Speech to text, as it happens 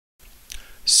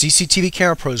CCTV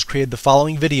Camera Pros created the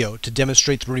following video to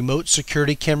demonstrate the remote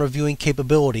security camera viewing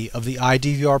capability of the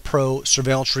iDVR-PRO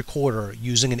surveillance recorder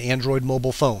using an Android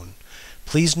mobile phone.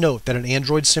 Please note that an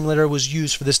Android simulator was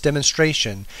used for this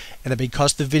demonstration, and that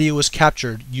because the video was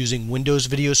captured using Windows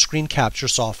Video Screen Capture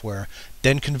software,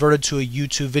 then converted to a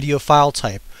YouTube video file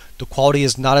type, the quality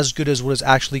is not as good as what is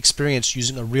actually experienced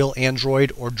using a real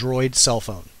Android or Droid cell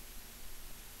phone.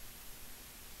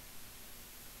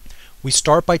 We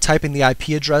start by typing the IP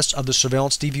address of the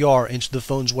surveillance DVR into the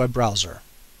phone's web browser.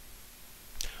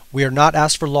 We are not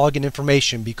asked for login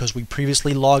information because we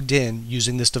previously logged in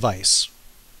using this device.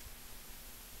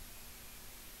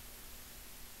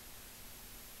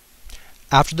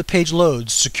 After the page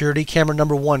loads, security camera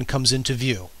number 1 comes into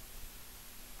view.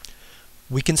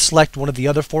 We can select one of the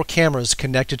other 4 cameras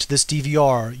connected to this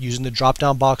DVR using the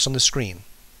drop-down box on the screen.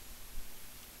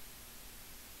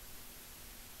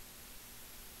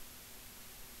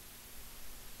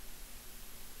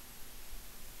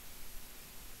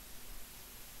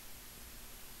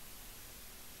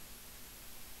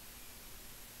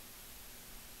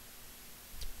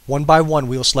 One by one,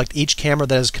 we will select each camera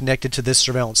that is connected to this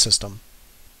surveillance system.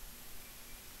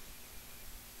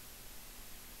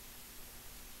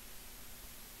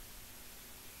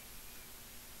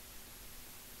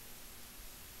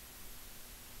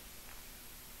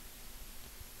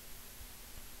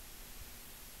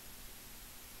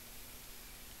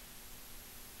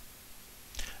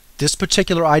 This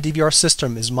particular iDVR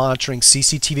system is monitoring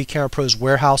CCTV Camera Pro's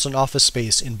warehouse and office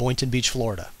space in Boynton Beach,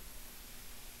 Florida.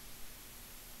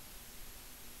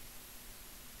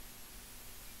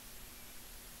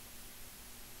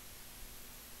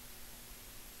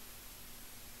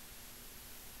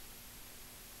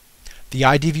 The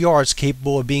iDVR is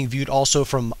capable of being viewed also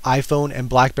from iPhone and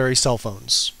BlackBerry cell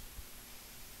phones.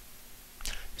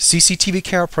 CCTV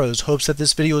Camera Pros hopes that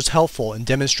this video is helpful in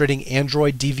demonstrating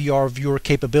Android DVR viewer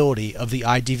capability of the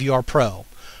iDVR-PRO.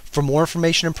 For more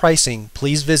information and pricing,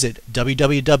 please visit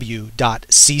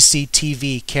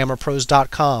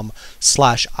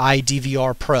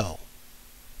www.cctvcamerapros.com/iDVR-PRO.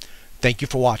 Thank you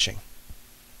for watching.